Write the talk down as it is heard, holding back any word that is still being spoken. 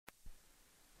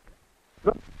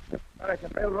The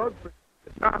American Railroad the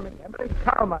charming Emily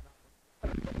Carmine,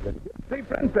 the Gypsy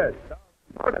Princess,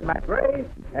 Gordon MacRae,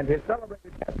 and his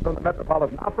celebrated guest from the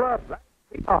Metropolitan Opera, Frank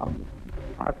Tom.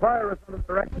 Our choir is under the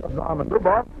direction of Norman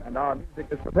Ruboff, and our music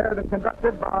is prepared and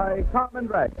conducted by Carmen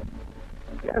Dragon.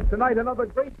 Yes, tonight another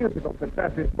great musical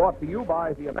success is brought to you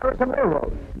by the American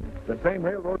Railroad. The same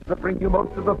railroads that bring you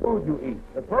most of the food you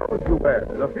eat, the clothes you wear,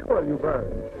 the fuel you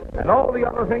burn, and all the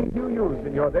other things you use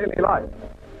in your daily life.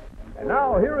 And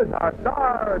now, here is our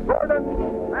star, Gordon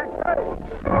MacRae.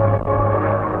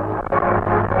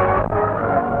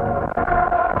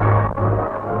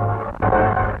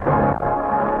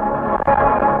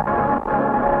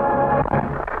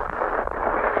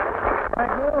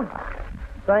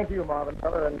 Thank you, Marvin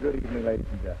Feller, and good evening, ladies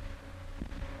and gentlemen.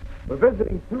 We're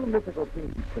visiting two mythical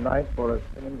themes tonight for a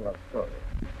singing love story.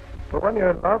 For when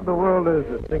you're in love, the world is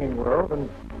a singing world, and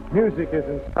music is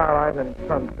in starlight and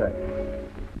sunset.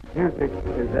 Music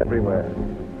is everywhere.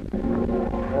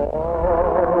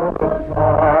 All the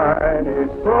tiny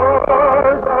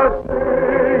stars are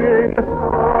singing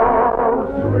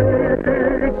how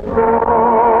sweet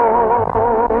song.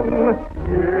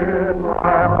 In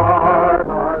my heart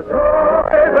are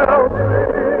joy bells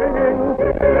ringing,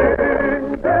 ding,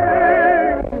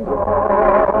 ding,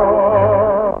 dong.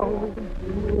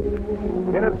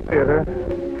 In a theater,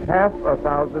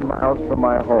 1,000 miles from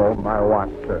my home, I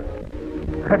watched her.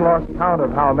 I'd lost count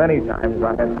of how many times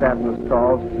I had sat in the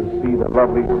stalls to see the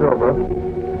lovely Silver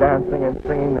dancing and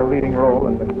singing the leading role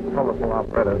in the colorful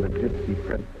operetta, The Gypsy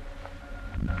Princess.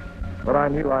 But I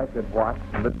knew I could watch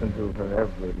and listen to her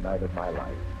every night of my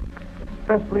life,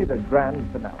 especially the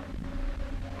grand finale.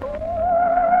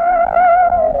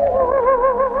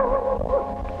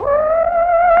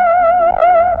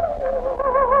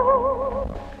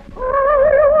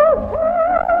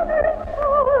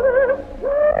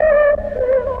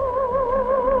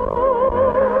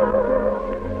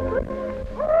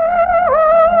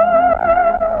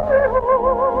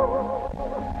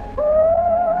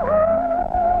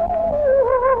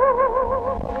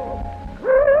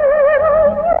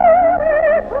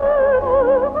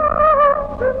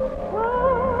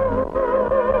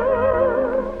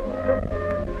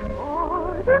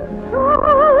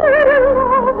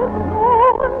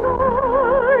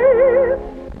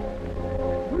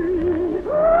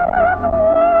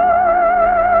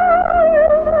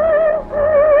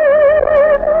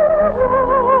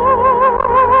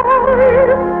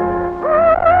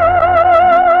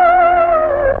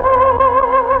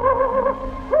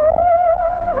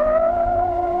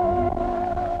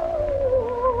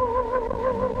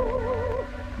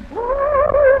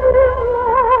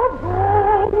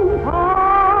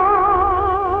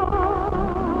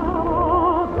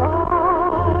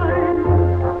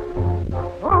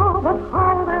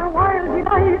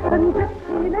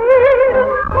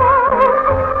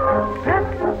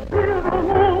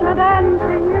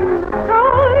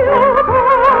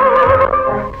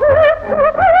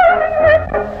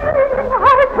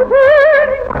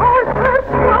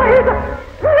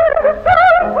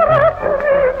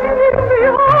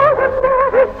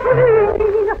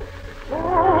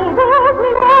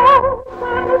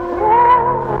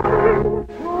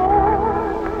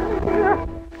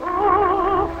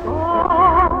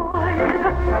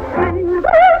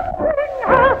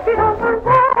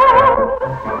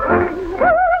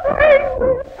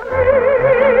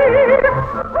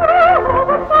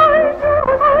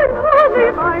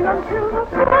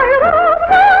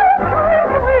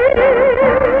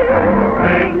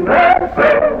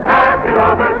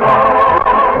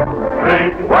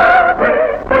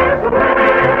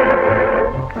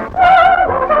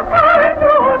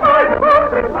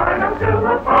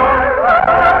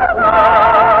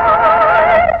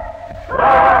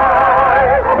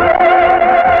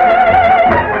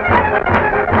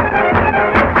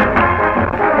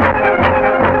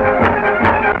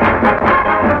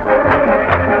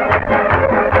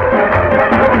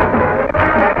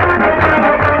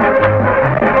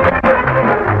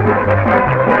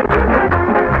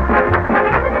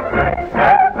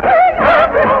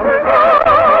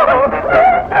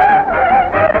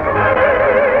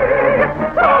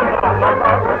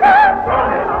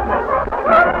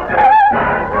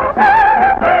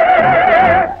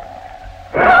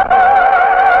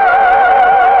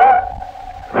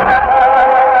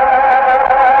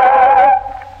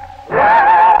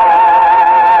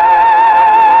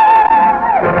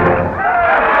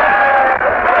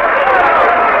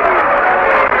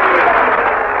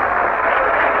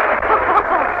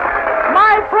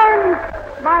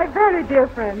 Dear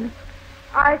friends,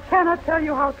 I cannot tell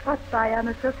you how touched I am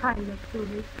at your kindness to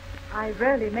me. I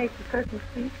rarely make the curtain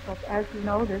speak, but as you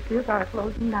know, this is our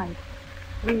closing night.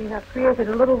 We have created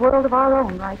a little world of our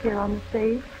own right here on the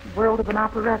stage, the world of an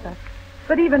operetta.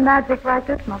 But even magic like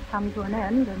this must come to an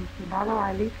end, and tomorrow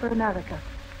I leave for America.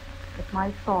 With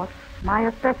my thoughts, my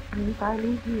affections, I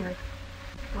leave here,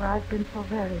 where I've been so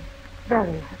very,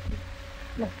 very happy.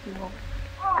 Bless you all.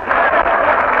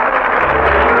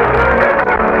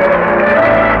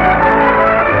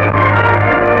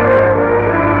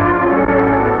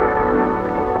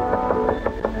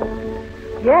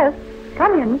 Yes,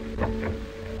 come in.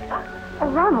 Oh,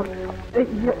 Ronald,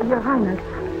 Your Highness,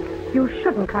 you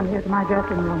shouldn't come here to my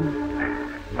dressing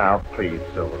room. Now, please,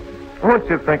 Silver. Won't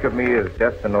you think of me as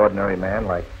just an ordinary man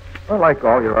like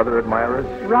all your other admirers?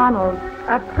 Ronald,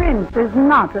 a prince is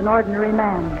not an ordinary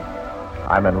man.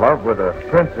 I'm in love with a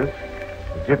princess,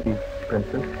 a Gypsy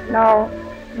princess. No,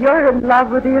 you're in love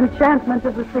with the enchantment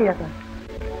of the theater.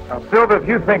 Now, Silver, if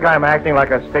you think I'm acting like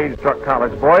a stage-struck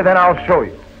college boy, then I'll show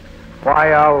you.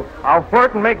 Why, I'll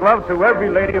flirt and make love to every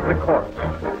lady of the court.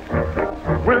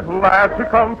 With lads who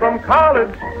come from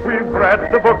college, we've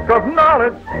read the book of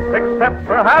knowledge, except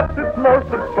perhaps its most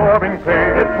absorbing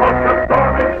page. Its most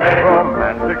absorbing page.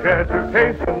 Romantic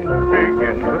education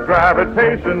begins with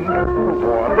gravitation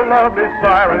toward the lovely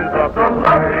sirens of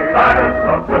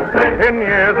the state. In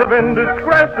years of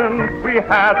indiscretion, we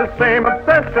had the same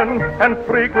obsession, and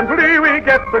frequently we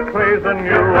get the craze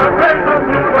anew. They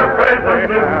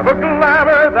have a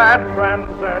glamour that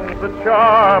transcends the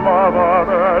charm of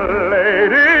other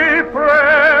lady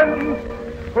friends.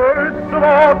 First of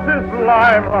all, 'tis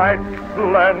limelight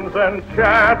lends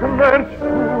enchantment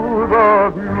to the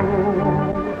view.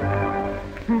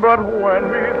 But when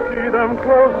we see them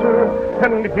closer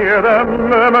and hear them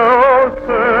murmur,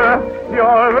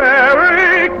 you're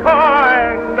very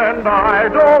kind, and I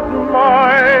don't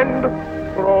mind,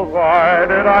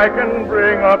 provided I can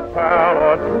bring a pal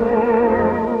or two.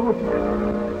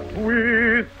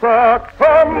 We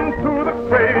succumb to the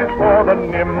craze for the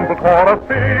nimble corner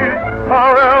feast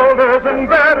our elders and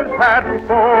betters had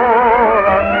before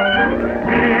us.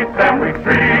 We eat them, we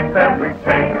treat them, we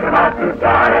change them out to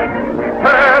dine. We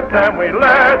pet them, we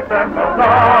let them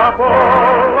monopolize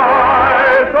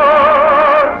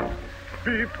us.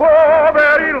 Before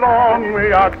very long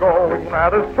we are going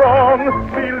rather strong,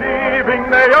 believing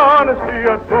they honestly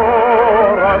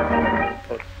adore us.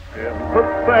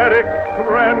 Sympathetic,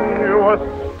 strenuous,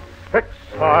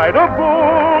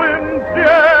 excitable,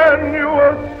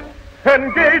 ingenuous,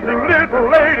 engaging little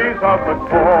ladies of the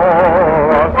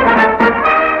chorus.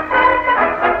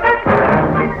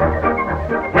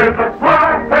 With a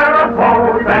smart pair of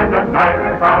bows and a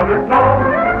nice crowded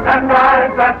nose, and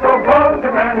eyes that so bold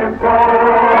the men in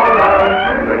chorus.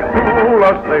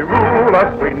 They rule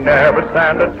us, we never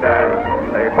stand a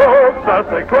chance. They hoax us,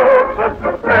 they coax us,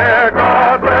 but their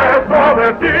God bless all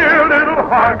their dear little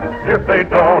hearts. If they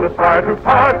don't aspire to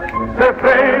part, their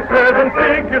faces and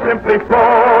figures simply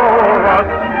floor us.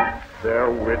 Their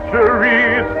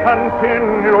witcheries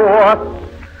continuous,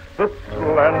 the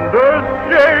slender,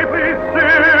 shapely,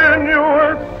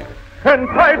 sinuous, and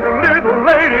tight little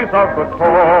ladies of the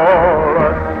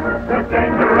chorus. The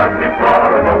dangerous,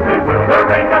 deplorable,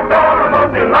 bewildering, adorable,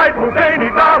 delightful, dainty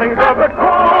darlings of the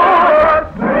chorus.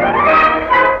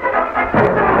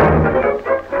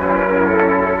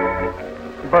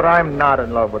 But I'm not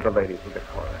in love with the ladies of the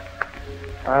chorus.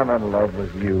 I'm in love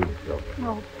with you, Silver.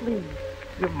 Oh, please.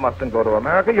 You mustn't go to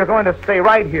America. You're going to stay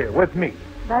right here with me.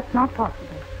 That's not possible.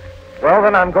 Well,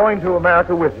 then I'm going to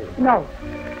America with you. No.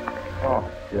 Oh,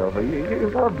 Silver, you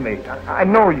love me. I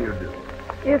know you do.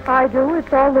 If I do,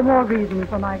 it's all the more reason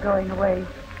for my going away.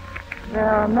 There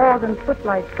are more than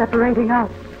footlights separating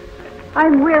us.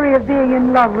 I'm weary of being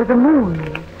in love with the moon.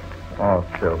 Oh,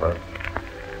 Silver,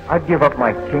 I'd give up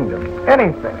my kingdom,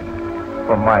 anything,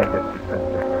 for my Gypsy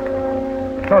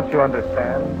princess. Don't you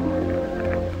understand?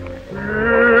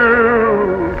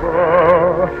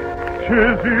 Silver,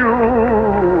 'tis you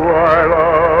I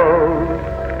love,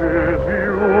 'tis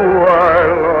you I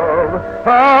love,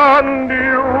 and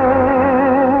you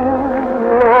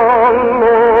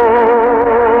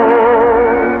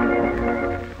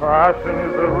passion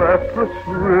is a restless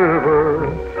river,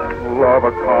 love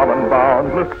a common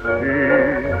boundless sea.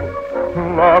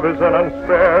 Love is an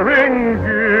unsparing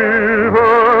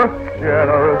giver,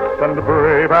 generous and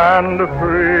brave and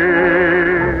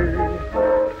free.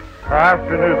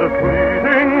 Passion is a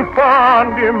fleeting,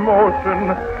 fond emotion,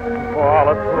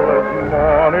 volatile as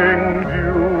morning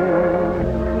dew.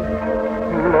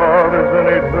 Love is an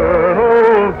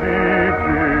eternal deep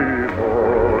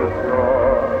devotion.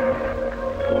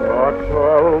 Such a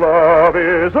love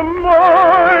is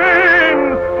mine,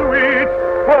 sweet,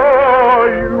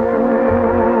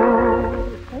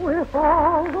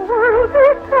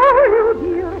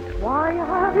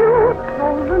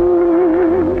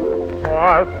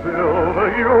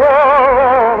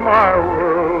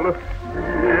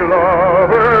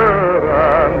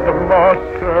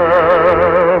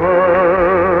 must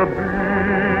ever be.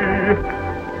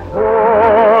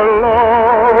 For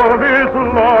love is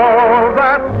love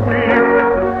that seeks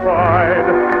to find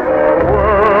for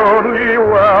worldly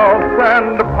wealth and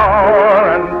power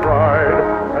and pride,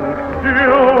 and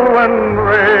still when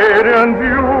radiant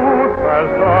youth has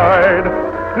died,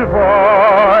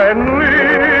 divinely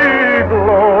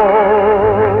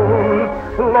glows.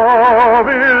 Love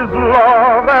is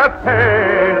love that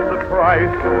pays the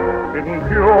price in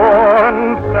pure and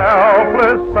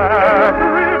selfless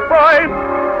sacrifice,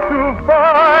 to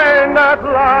find at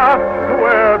last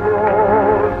where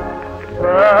grows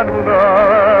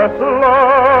tenderest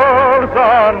love's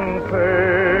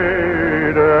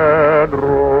unfaded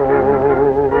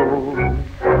rose.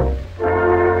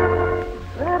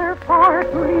 Better part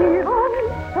leave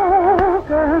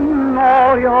unspoken,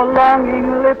 all your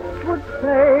longing lips would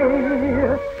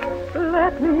say.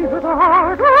 Let me with a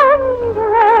heart unbroken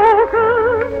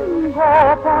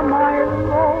go upon my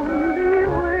lonely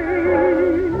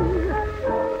way.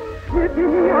 Pity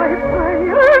me, I pray,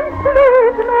 and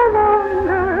please no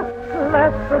longer,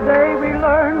 lest the day we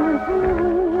learn to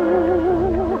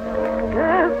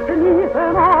destinies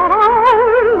and all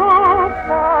our love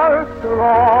far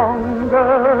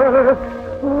stronger,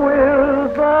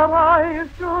 wills that I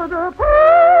should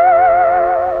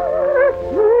part with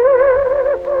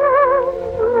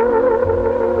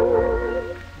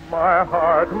My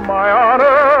heart, my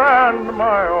honor, and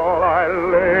my all I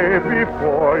lay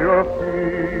before your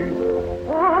feet.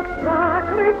 what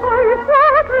sacrifice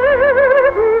that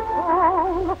every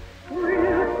song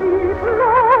will keep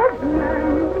love's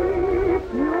memory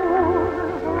pure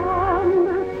and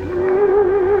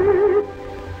sweet.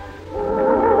 Oh,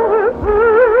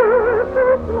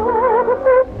 perfect love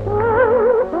that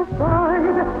self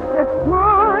aside, that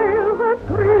smile that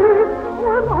grieves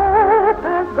when hope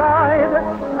has died,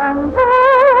 and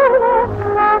all of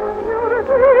rapture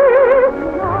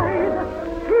denied,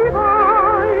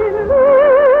 divinely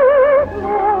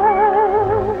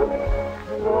flows.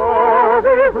 Love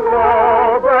is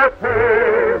love that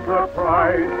pays the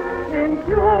price In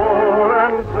pure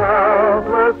and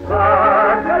selfless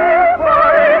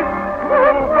sacrifice, to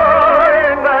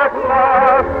find at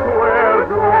last where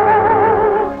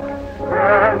goes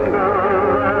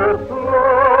tenderest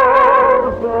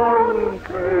love's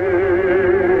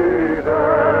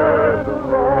unfaded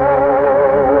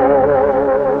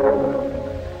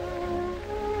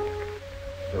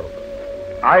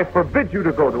rose. I forbid you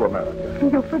to go to America.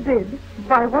 You forbid?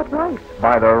 By what right?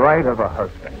 By the right of a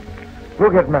husband.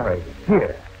 We'll get married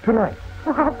here, tonight.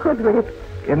 Well, how could we?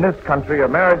 In this country, a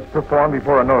marriage performed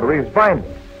before a notary is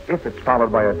binding, if it's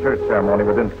followed by a church ceremony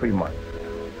within 3 months.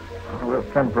 We'll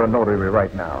send for a notary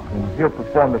right now, and he'll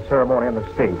perform the ceremony on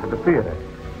the stage at the theater.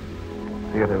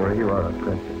 Theater where you are a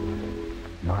princess.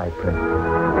 My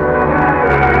princess.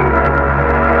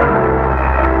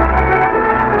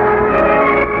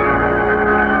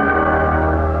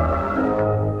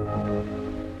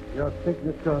 Your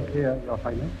signature here, Your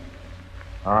Highness.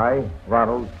 I,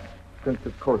 Ronald, Prince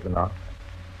of Kozanov,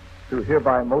 do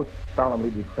hereby most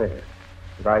solemnly declare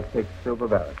that I take Silver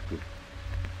Barrowski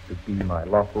to be my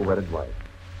lawful wedded wife.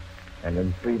 And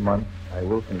in 3 months, I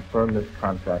will confirm this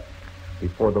contract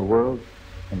before the world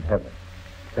and heaven.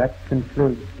 That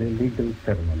concludes the legal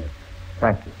ceremony.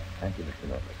 Thank you. Thank you, Mr.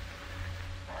 Noble.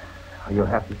 Are you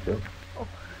happy, Sil?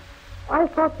 I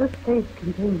thought the stage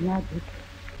contained magic,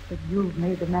 but you've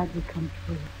made the magic come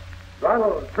true.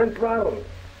 Ronald, Prince Ronald.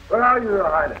 Where are you, Your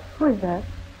Highness? Who is that?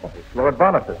 Oh, it's Lord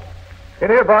Boniface. In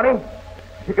here, Bonnie.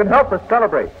 You can help us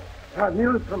celebrate.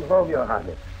 News from home, Your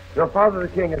Highness. Your father, the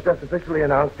king, has just officially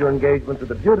announced your engagement to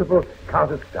the beautiful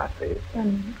Countess Gypsy.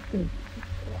 And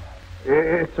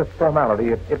It's a formality.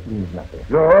 It means nothing.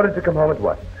 You're ordered to come home at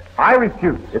once. I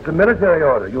refuse. It's a military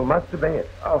order. You must obey it.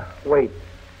 Oh, wait.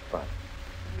 Fine.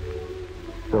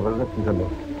 Silver, listen to me.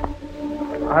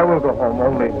 I will go home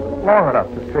only long enough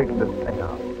to straighten this thing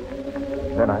out.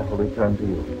 Then I will return to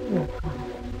you. yes,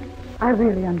 I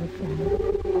really understand.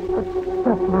 But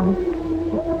just once,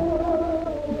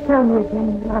 tell me again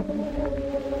you love me,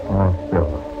 Oh,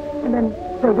 Silver. and then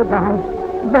say goodbye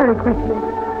very quickly.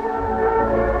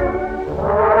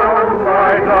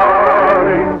 My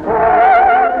darling,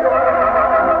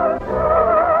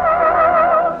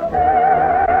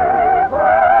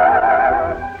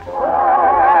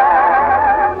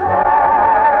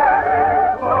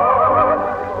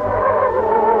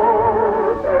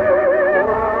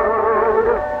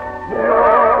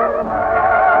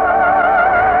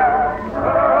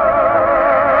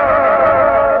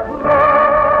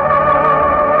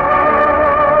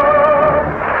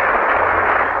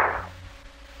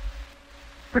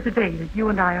 for today that you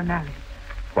and I are married.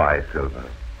 Why, Silver?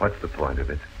 What's the point of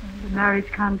it? The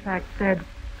marriage contract said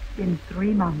in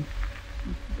 3 months.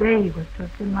 Today was to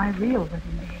have been my real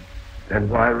wedding day. Then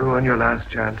why ruin your last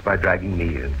chance by dragging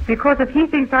me in? Because if he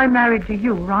thinks I'm married to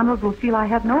you, Ronald will feel I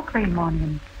have no claim on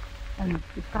him. And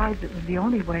besides, it was the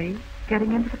only way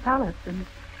getting into the palace.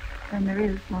 And there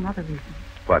is one other reason.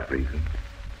 What reason?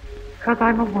 Because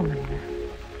I'm a woman.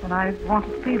 And I want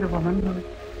to see the woman who's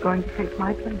going to take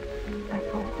my place.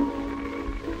 That's all.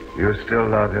 You still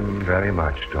love him very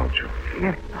much, don't you?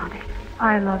 Yes, Bonnie.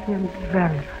 I love him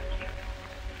very much.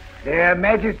 Their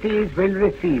Majesties will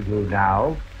receive you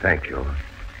now. Thank you.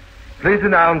 Please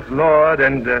announce Lord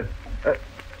and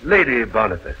Lady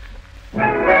Boniface.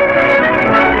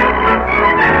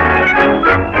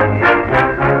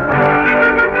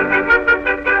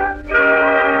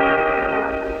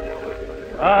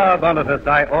 Ah, Boniface,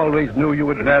 I always knew you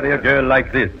would marry a girl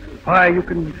like this. Why, you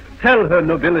can tell her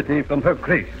nobility from her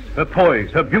grace, her poise,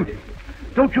 her beauty.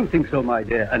 Don't you think so, my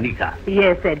dear Anita?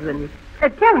 Yes, Edwin.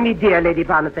 Tell me, dear Lady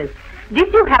Boniface,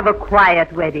 did you have a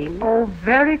quiet wedding? Oh,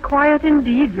 very quiet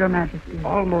indeed, Your Majesty.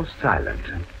 Almost silent.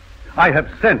 I have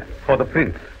sent for the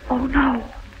prince. Oh, no.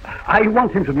 I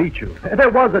want him to meet you. There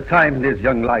was a time in his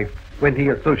young life when he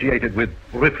associated with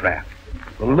riffraff,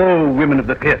 the low women of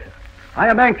the theater. I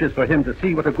am anxious for him to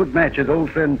see what a good match his old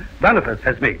friend Boniface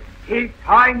has made. His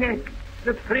Highness,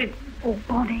 the Prince. Oh,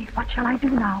 Bonnie, what shall I do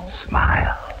now?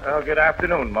 Smile. Well, good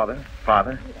afternoon, Mother,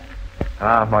 Father.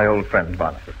 Ah, my old friend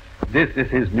Boniface. This is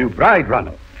his new bride,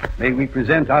 Ronald. May we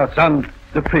present our son,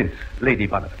 the Prince, Lady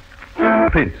Boniface.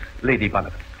 Prince, Lady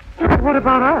Boniface. What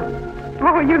about us?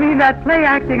 Oh, you mean that play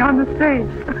acting on the stage?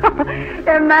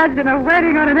 Imagine a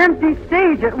wedding on an empty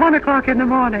stage at 1 o'clock in the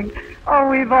morning. Oh,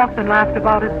 we've often laughed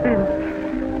about it since.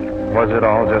 Was it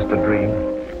all just a dream?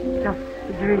 Just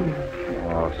a dream.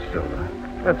 Oh, Silver,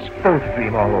 let's both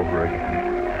dream all over again.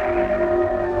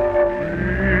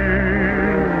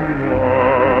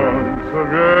 Once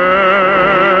again,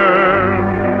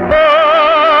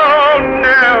 oh,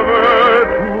 never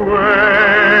to waken.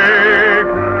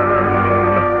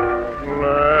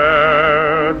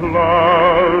 Let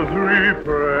love's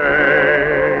refrain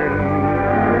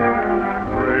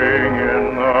ring in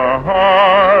the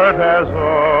heart as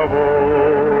of old.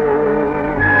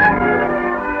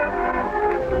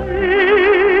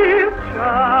 It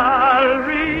shall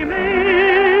remain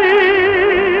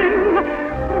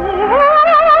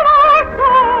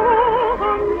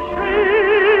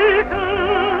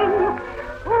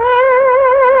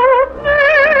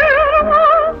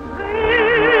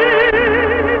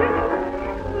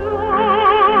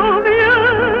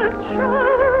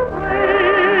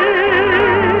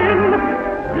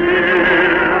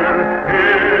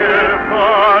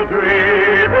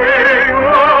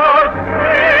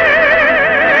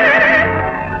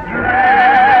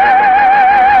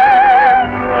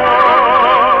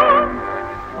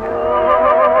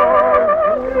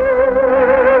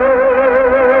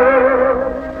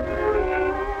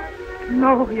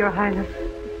No, Your Highness.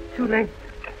 Too late.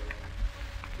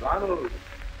 Ronald,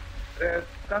 there's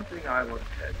something I want to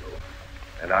tell you.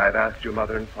 And I've asked your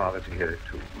mother and father to hear it,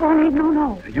 too. Bonnie,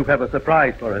 no. You have a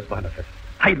surprise for us, Boniface.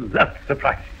 I love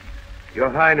surprises. Your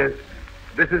Highness,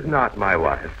 this is not my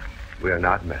wife. We're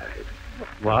not married.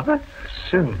 What?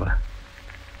 Silver.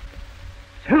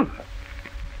 Silver?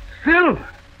 Silver?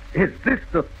 Is this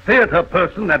the theater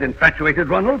person that infatuated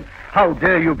Ronald? How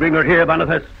dare you bring her here,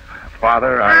 Boniface?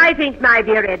 Father, I think, my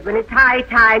dear Edwin, it's high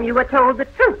time you were told the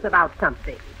truth about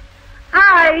something.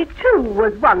 I, too,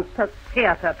 was once a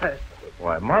theater person.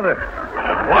 Why, Mother.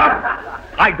 What?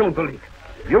 I don't believe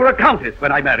it. You were a countess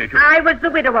when I married you. I was the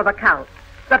widow of a count.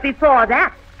 But before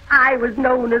that, I was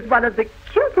known as one of the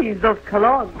cuties of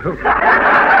Cologne.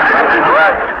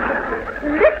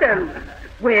 Listen.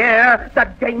 We're the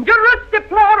dangerous,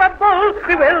 deplorable,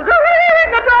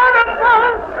 bewildering,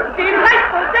 adorable,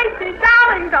 delightful, dainty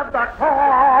darlings of the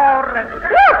chorus.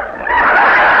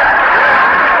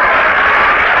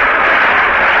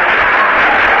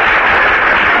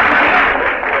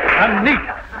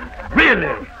 Anita,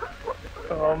 really?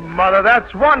 Oh, Mother,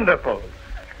 that's wonderful.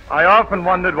 I often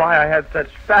wondered why I had such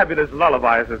fabulous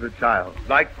lullabies as a child.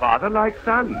 Like father, like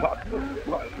son.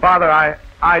 Father,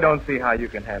 I don't see how you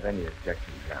can have any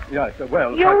objections now. Yes,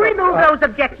 well... You remove those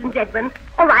objections, Edwin,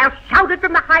 or I'll shout it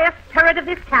from the highest turret of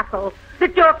this castle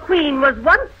that your queen was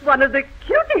once one of the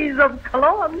cuties of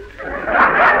Cologne.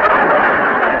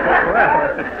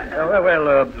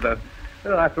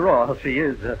 Well, after all, she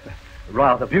is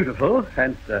rather beautiful,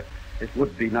 and it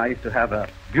would be nice to have a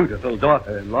beautiful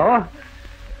daughter-in-law.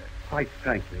 Quite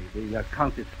frankly, the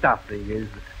Countess Staffy is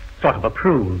sort of a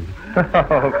prune.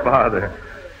 Oh, Father,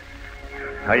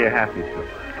 Are you happy, Silver?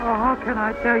 Oh, how can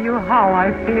I tell you how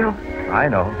I feel? I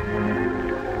know.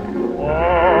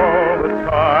 All the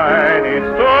tiny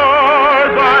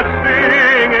stars are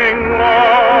singing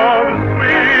love's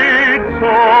sweet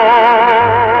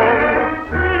song.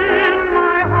 In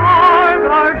my heart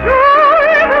are joy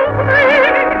will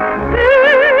sing,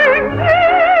 sing,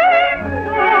 sing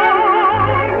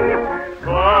song.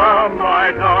 Come,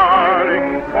 my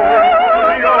darling,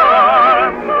 hold your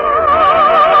arms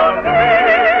around me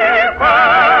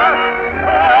fast.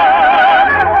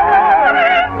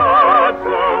 Thoughts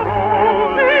of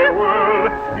holy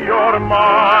world, you're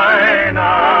mine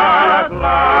at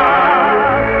last.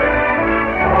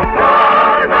 Oh,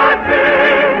 stars are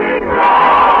singing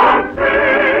love's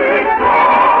sweet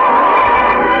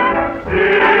song.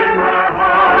 In my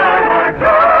heart are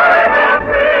joy will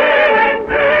sing,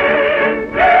 sing,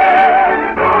 sing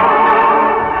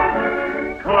song.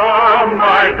 Come,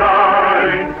 my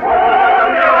darling,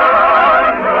 hold your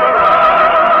arms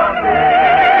around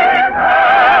me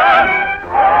fast.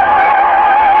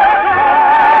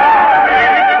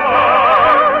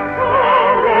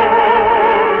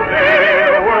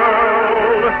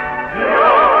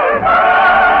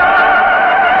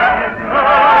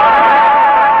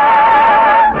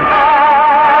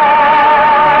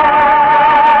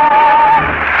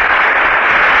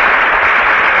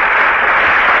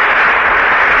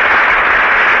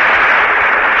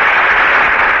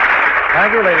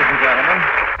 Thank you, ladies and gentlemen.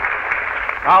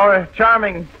 Our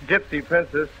charming gypsy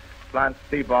princess, Blanche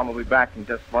Seabaum, will be back in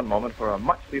just one moment for a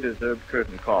muchly deserved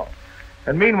curtain call.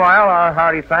 And meanwhile, our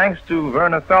hearty thanks to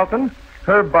Verna Felton,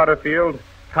 Herb Butterfield,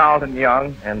 Carlton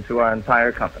Young, and to our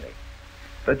entire company.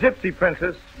 The Gypsy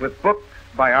Princess, with books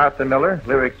by Arthur Miller,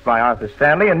 lyrics by Arthur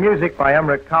Stanley, and music by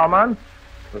Emmerich Kalman,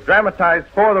 was dramatized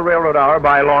for the Railroad Hour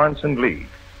by Lawrence and Lee.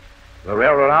 The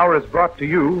Railroad Hour is brought to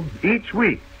you each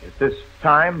week at this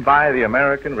time by the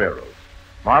American Railroads.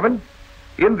 Marvin?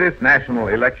 In this national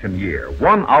election year,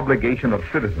 one obligation of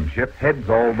citizenship heads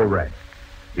all the rest.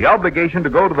 The obligation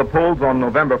to go to the polls on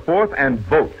November 4th and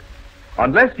vote.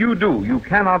 Unless you do, you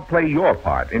cannot play your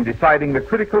part in deciding the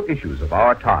critical issues of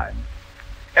our time.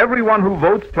 Everyone who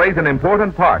votes plays an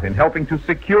important part in helping to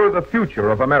secure the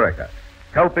future of America,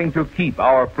 helping to keep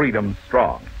our freedoms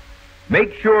strong.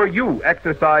 Make sure you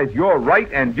exercise your right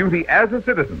and duty as a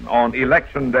citizen on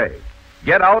Election Day.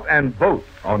 Get out and vote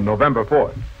on November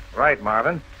 4th. Right,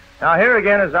 Marvin. Now, here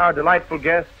again is our delightful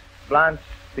guest, Blanche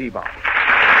Seabaum.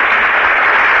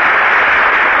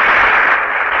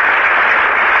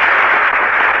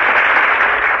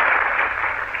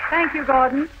 Thank you,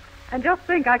 Gordon. And just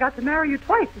think, I got to marry you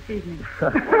twice this evening.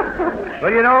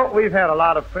 Well, you know, we've had a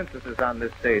lot of princesses on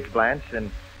this stage, Blanche,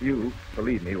 and you,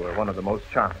 believe me, were one of the most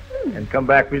charming. And come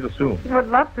back real soon. Would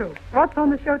love to. What's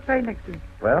on the show tray next week?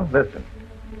 Well, listen.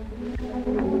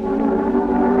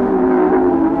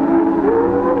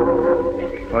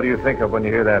 What do you think of when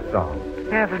you hear that song?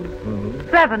 Heaven. Mm-hmm.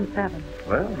 7-7.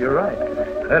 Well, you're right.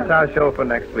 That's our show for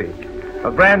next week.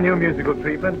 A brand new musical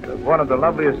treatment of one of the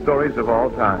loveliest stories of all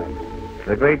time.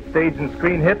 The great stage and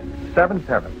screen hit,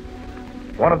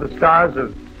 7-7. One of the stars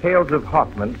of Tales of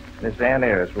Hoffman, Miss Ann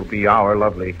Ayres, will be our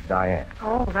lovely Diane.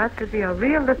 Oh, that should be a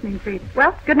real listening treat.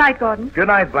 Well, good night, Gordon. Good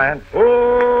night, Blanche.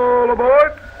 All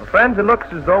aboard! Well, friends, it looks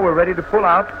as though we're ready to pull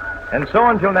out. And so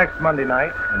until next Monday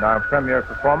night, and our premiere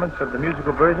performance of the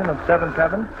musical version of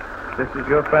 7-7, this is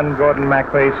your friend Gordon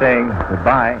MacRae saying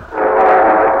goodbye.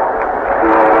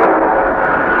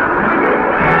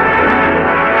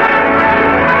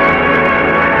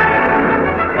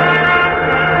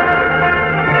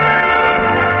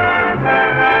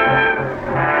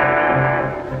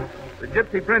 The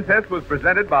Gypsy Princess was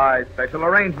presented by special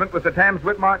arrangement with the Tams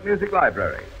Whitmark Music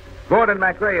Library. Gordon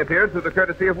MacRae appeared through the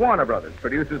courtesy of Warner Brothers,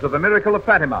 producers of The Miracle of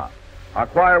Fatima. Our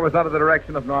choir was under the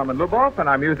direction of Norman Luboff, and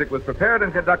our music was prepared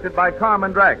and conducted by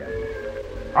Carmen Dragon.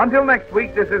 Until next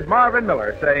week, this is Marvin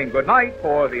Miller saying good night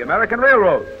for the American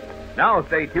Railroad. Now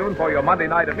stay tuned for your Monday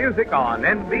night of music on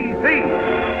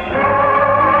NBC.